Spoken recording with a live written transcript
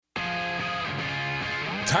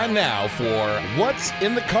Time now for What's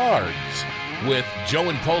in the Cards with Joe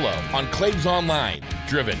and Polo on Claves Online,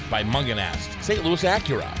 driven by Munganast, St. Louis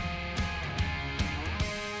Acura.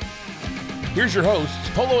 Here's your hosts,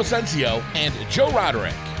 Polo Asensio and Joe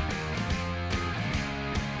Roderick.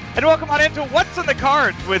 And welcome on into What's in the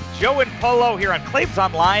Cards with Joe and Polo here on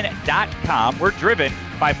ClavesOnline.com. We're driven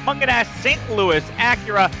by Munganast, St. Louis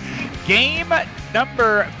Acura. Game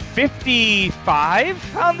number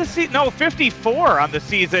 55 on the season, no, 54 on the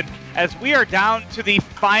season, as we are down to the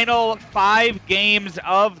final 5 games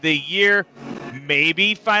of the year,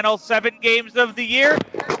 maybe final 7 games of the year.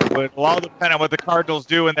 It will all depend on what the Cardinals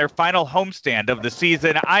do in their final homestand of the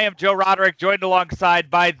season. I am Joe Roderick, joined alongside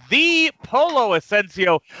by the Polo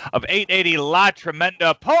Asensio of 880 La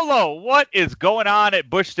Tremenda. Polo, what is going on at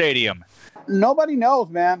Busch Stadium? Nobody knows,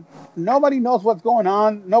 man. Nobody knows what's going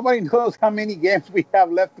on. Nobody knows how many games we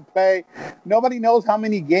have left to play. Nobody knows how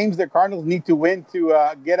many games the Cardinals need to win to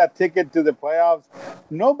get a ticket to the playoffs.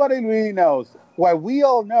 Nobody really knows. What we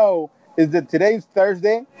all know is that today's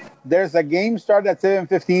Thursday, there's a game started at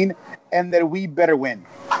 7:15, and that we better win.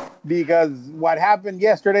 Because what happened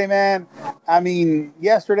yesterday, man,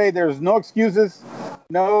 yesterday there's no excuses.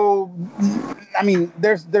 There's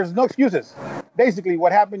no excuses. Basically,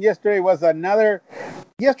 what happened yesterday was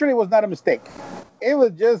yesterday was not a mistake. It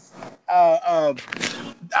was just a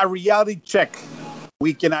reality check.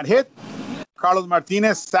 We cannot hit. Carlos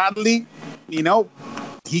Martinez, sadly,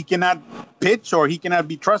 he cannot pitch, or he cannot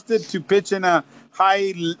be trusted to pitch in a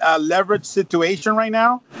high leverage situation right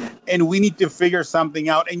now. And we need to figure something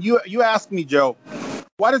out. And you asked me, Joe,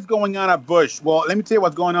 what is going on at Busch? Well, let me tell you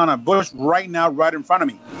what's going on at Busch right now, right in front of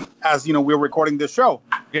me, as we're recording this show.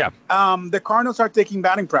 Yeah. The Cardinals are taking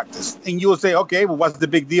batting practice, and you will say, okay, well, what's the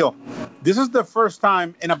big deal? This is the first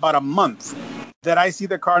time in about a month that I see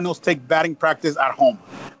the Cardinals take batting practice at home.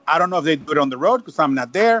 I don't know if they do it on the road because I'm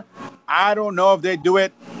not there. I don't know if they do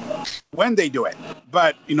it when they do it.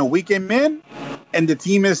 But, we came in and the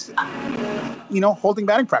team is, holding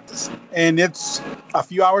batting practice. And it's a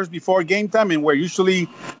few hours before game time, and we're usually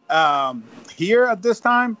here at this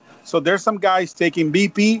time. So there's some guys taking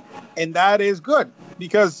BP, and that is good,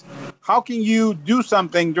 because how can you do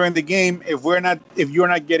something during the game if you're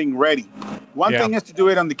not getting ready? One thing is to do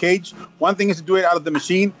it on the cage. One thing is to do it out of the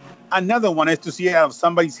machine. Another one is to see it out of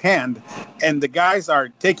somebody's hand. And the guys are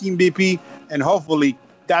taking BP, and hopefully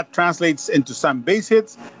that translates into some base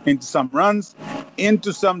hits, into some runs,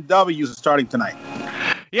 into some W's starting tonight.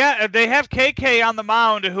 Yeah, they have KK on the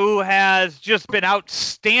mound, who has just been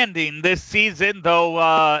outstanding this season, though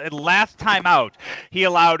last time out, he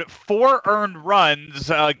allowed 4 earned runs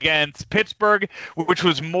against Pittsburgh, which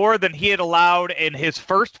was more than he had allowed in his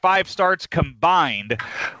first 5 starts combined,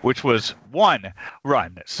 which was 1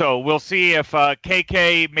 run. So we'll see if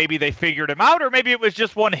KK, maybe they figured him out, or maybe it was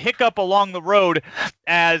just one hiccup along the road,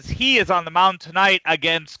 as he is on the mound tonight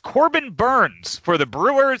against Corbin Burnes for the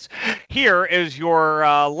Brewers. Here is your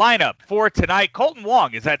lineup for tonight. Colton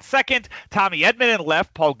Wong is at second, Tommy Edman at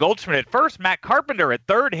left, Paul Goldschmidt at first, Matt Carpenter at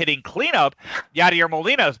third hitting cleanup, Yadier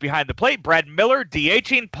Molina is behind the plate, Brad Miller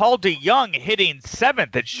DHing, Paul DeYoung hitting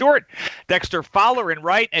 7th at short, Dexter Fowler in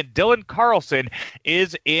right, and Dylan Carlson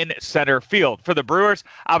is in center field. For the Brewers,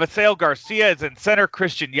 Abisail Garcia is in center,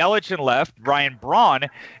 Christian Yelich in left, Ryan Braun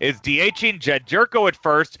is DHing, Jed Jerko at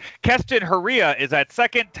first, Keston Hiura is at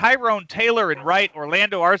second, Tyrone Taylor in right,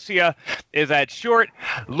 Orlando Arcia is at short,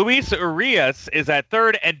 Luis Urias is at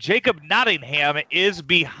third, and Jacob Nottingham is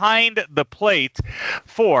behind the plate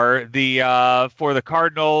for the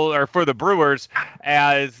Cardinal, or for the Brewers,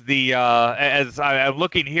 as I'm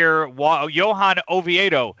looking here. Johan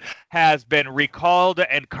Oviedo has been recalled,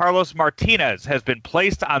 and Carlos Martinez has been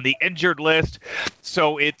placed on the injured list.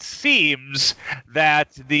 So it seems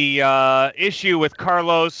that the issue with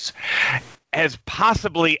Carlos has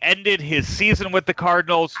possibly ended his season with the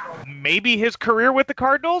Cardinals, maybe his career with the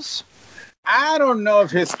Cardinals? I don't know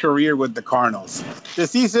if his career with the Cardinals. The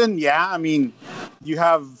season, you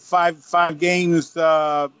have five games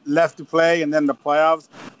left to play, and then the playoffs.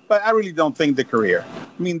 But I really don't think the career.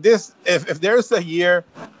 If there's a year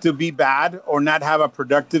to be bad or not have a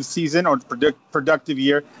productive season or productive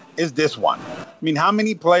year, is this one. How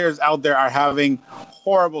many players out there are having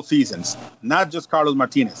horrible seasons? Not just Carlos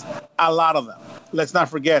Martinez. A lot of them. Let's not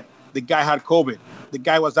forget, the guy had COVID. The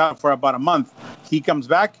guy was out for about a month. He comes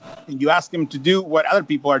back, and you ask him to do what other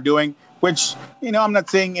people are doing, which, I'm not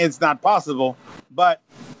saying it's not possible, but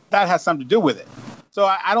that has something to do with it. So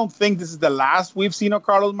I don't think this is the last we've seen of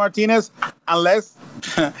Carlos Martinez, unless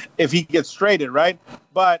if he gets traded, right?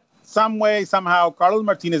 But some way, somehow, Carlos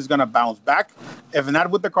Martinez is going to bounce back. If not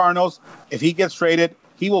with the Cardinals, if he gets traded,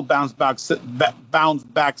 he will bounce back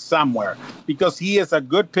somewhere because he is a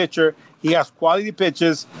good pitcher. He has quality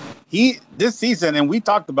pitches. This season, and we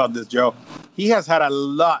talked about this, Joe, he has had a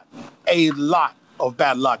lot of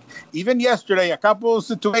bad luck. Even yesterday, a couple of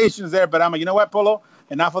situations there, but I'm like, you know what, Polo?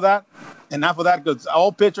 Enough of that, because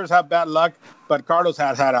all pitchers have bad luck, but Carlos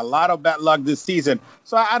has had a lot of bad luck this season.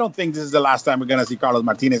 So I don't think this is the last time we're going to see Carlos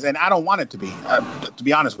Martinez, and I don't want it to be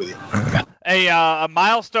honest with you. A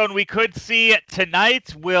milestone we could see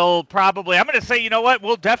tonight will probably, I'm going to say, you know what,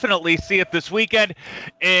 we'll definitely see it this weekend,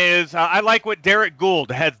 is I like what Derek Gould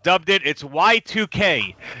has dubbed it. It's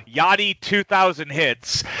Y2K, Yachty 2000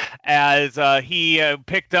 hits, as he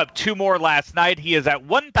picked up 2 more last night. He is at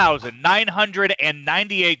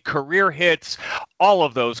 1,998 career hits, all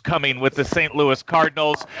of those coming with the St. Louis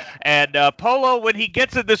Cardinals. And Polo, when he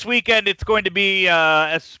gets it this weekend, it's going to be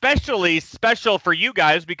especially special for you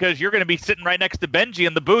guys because you're going to be sitting right next to Benji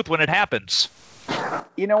in the booth when it happens.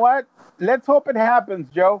 You know what? Let's hope it happens,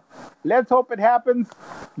 Joe. Let's hope it happens.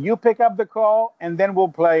 You pick up the call, and then we'll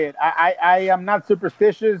play it. I am not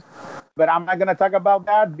superstitious, but I'm not going to talk about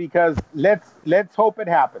that because let's hope it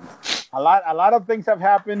happens. A lot of things have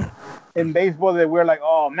happened in baseball that we're like,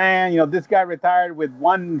 oh man, this guy retired with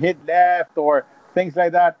 1 hit left or things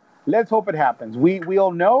like that. Let's hope it happens. We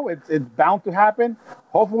all know it's bound to happen.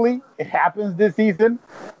 Hopefully it happens this season,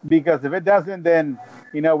 because if it doesn't, then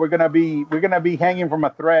we're gonna be hanging from a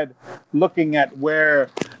thread, looking at where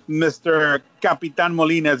Mr. Capitan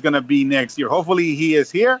Molina is gonna be next year. Hopefully he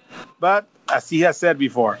is here, but as he has said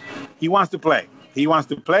before, he wants to play. He wants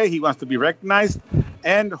to play. He wants to be recognized,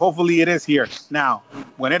 and hopefully it is here. Now,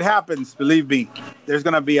 when it happens, believe me, there's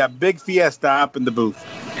gonna be a big fiesta up in the booth.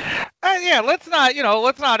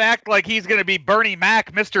 Let's not act like he's going to be Bernie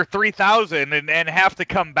Mac, Mr. 3000, and have to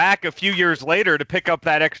come back a few years later to pick up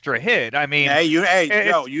that extra hit. I mean, you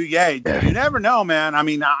never know, man. I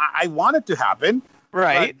mean, I want it to happen,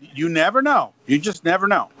 right? But you never know. You just never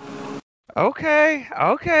know. Okay.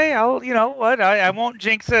 I'll, you know what? I won't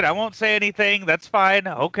jinx it. I won't say anything. That's fine.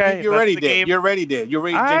 Okay. You already did. You already jinxed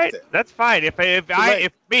it. That's fine.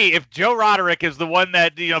 If Joe Roderick is the one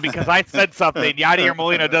that, because I said something, Yadier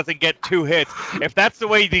Molina doesn't get 2 hits. If that's the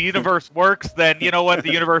way the universe works, then you know what?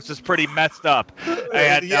 The universe is pretty messed up.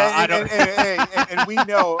 And and we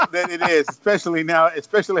know that it is,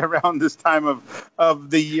 especially around this time of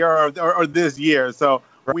the year or this year. So.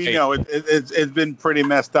 Right. We know it's been pretty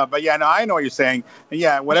messed up. But, I know what you're saying.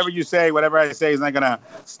 And, whatever you say, whatever I say is not going to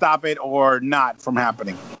stop it or not from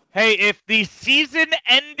happening. Hey, if the season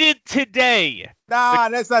ended today...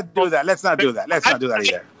 let's not do that. Let's not do that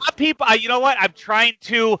either. People, you know what? I'm trying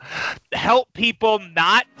to help people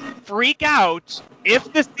not freak out.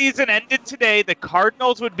 If the season ended today, the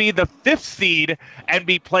Cardinals would be the 5th seed and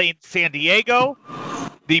be playing San Diego.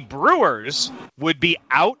 The Brewers would be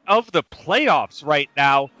out of the playoffs right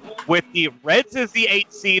now, with the Reds as the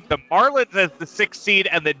 8th seed, the Marlins as the 6th seed,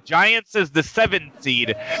 and the Giants as the 7th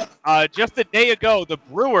seed. Just a day ago, the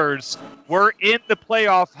Brewers were in the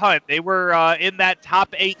playoff hunt. They were in that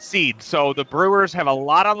top 8 seed. So the Brewers have a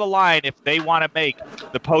lot on the line if they want to make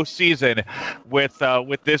the postseason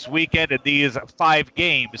with this weekend and these 5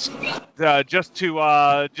 games. Just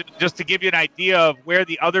to give you an idea of where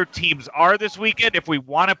the other teams are this weekend, if we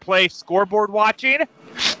want to play scoreboard watching,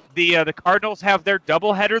 the Cardinals have their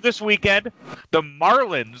doubleheader this weekend. The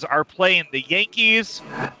Marlins are playing the Yankees.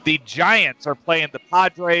 The Giants are playing the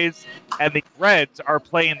Padres. And the Reds are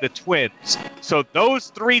playing the Twins. So those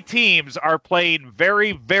 3 teams are playing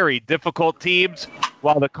very, very difficult teams,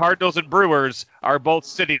 while the Cardinals and Brewers are both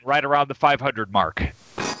sitting right around the 500 mark.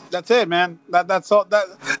 That's it, man. That's all.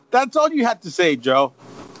 That's all you had to say, Joe.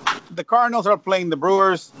 The Cardinals are playing the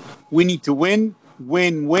Brewers. We need to win,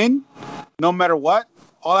 no matter what.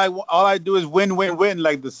 All I do is win,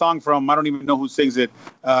 like the song from, I don't even know who sings it,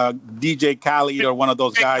 DJ Khaled or one of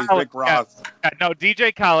those guys, Rick Ross. No,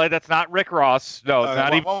 DJ Khaled, that's not Rick Ross. No,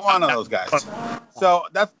 not even one of those guys. So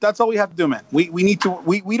that's all we have to do, man.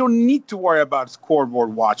 We don't need to worry about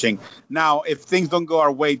scoreboard watching. Now, if things don't go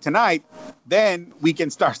our way tonight, then we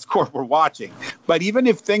can start scoreboard watching. But even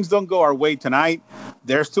if things don't go our way tonight,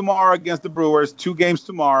 there's tomorrow against the Brewers, 2 games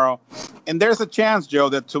tomorrow. And there's a chance, Joe,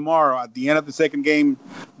 that tomorrow at the end of the second game,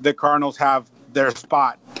 the Cardinals have their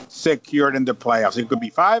spot secured in the playoffs. It could be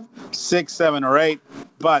 5, 6, 7, or 8.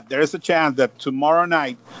 But there's a chance that tomorrow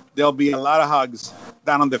night there'll be a lot of hugs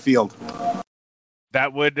down on the field.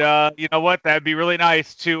 That would, you know what? That'd be really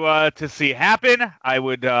nice to see happen. I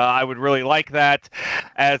would really like that,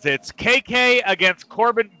 as it's KK against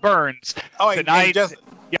Corbin Burns tonight.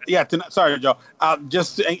 Yeah. Sorry, Joe.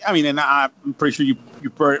 And I'm pretty sure you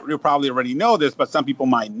probably already know this, but some people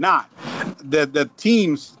might not. The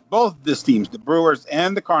teams, both these teams, the Brewers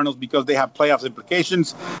and the Cardinals, because they have playoffs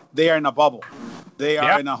implications, they are in a bubble. They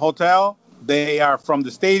are in a hotel. They are from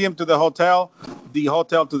the stadium to the hotel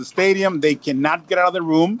to the stadium. They cannot get out of the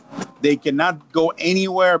room. They cannot go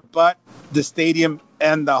anywhere but the stadium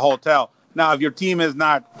and the hotel. Now, if your team is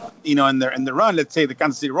not, in the run, let's say the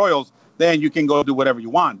Kansas City Royals, then you can go do whatever you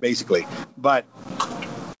want, basically. But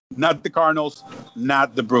not the Cardinals,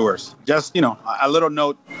 not the Brewers. Just, a little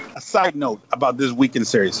note, a side note about this weekend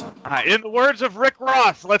series. In the words of Rick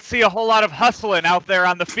Ross, let's see a whole lot of hustling out there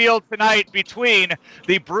on the field tonight between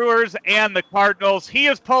the Brewers and the Cardinals. He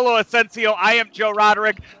is Polo Ascencio. I am Joe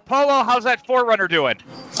Roderick. Polo, how's that 4Runner doing?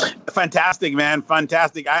 Fantastic, man.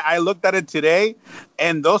 Fantastic. I looked at it today,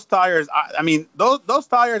 and those tires, those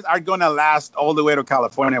tires are going to last all the way to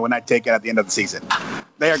California when I take it at the end of the season.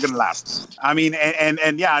 They are going to last. I'm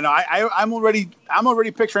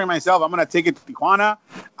already picturing myself. I'm going to take it to Tijuana.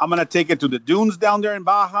 I'm going to take it to the dunes down there in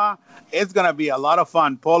Baja. It's going to be a lot of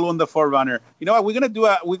fun. Polo and the 4Runner. You know what? We're going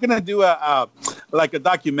to do a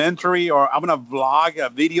documentary, or I'm going to vlog, a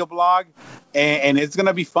video blog, and it's going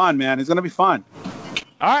to be fun, man. It's going to be fun.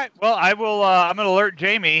 All right. Well, I will. I'm going to alert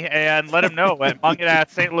Jamie and let him know at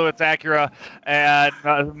Mungenast, St. Louis Acura, and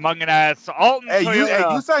Mungenast, Alton. Hey,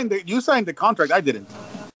 you signed the contract. I didn't.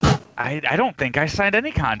 I don't think I signed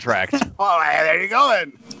any contract. Oh, there you go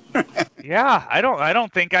then. Yeah, I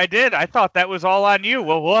don't think I did. I thought that was all on you.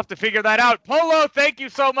 Well, we'll have to figure that out. Polo, thank you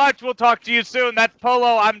so much. We'll talk to you soon. That's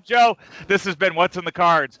Polo. I'm Joe. This has been What's in the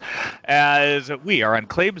Cards, as we are on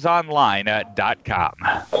ClaimsOnline.com.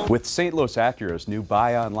 With St. Louis Acura's new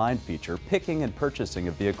Buy Online feature, picking and purchasing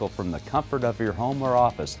a vehicle from the comfort of your home or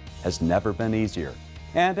office has never been easier.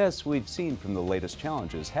 And as we've seen from the latest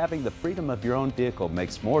challenges, having the freedom of your own vehicle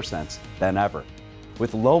makes more sense than ever.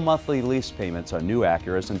 With low monthly lease payments on new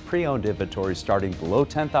Acuras and pre-owned inventory starting below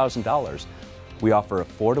 $10,000, we offer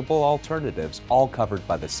affordable alternatives, all covered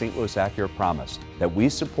by the St. Louis Acura promise that we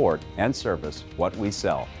support and service what we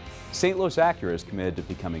sell. St. Louis Acura is committed to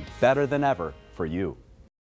becoming better than ever for you.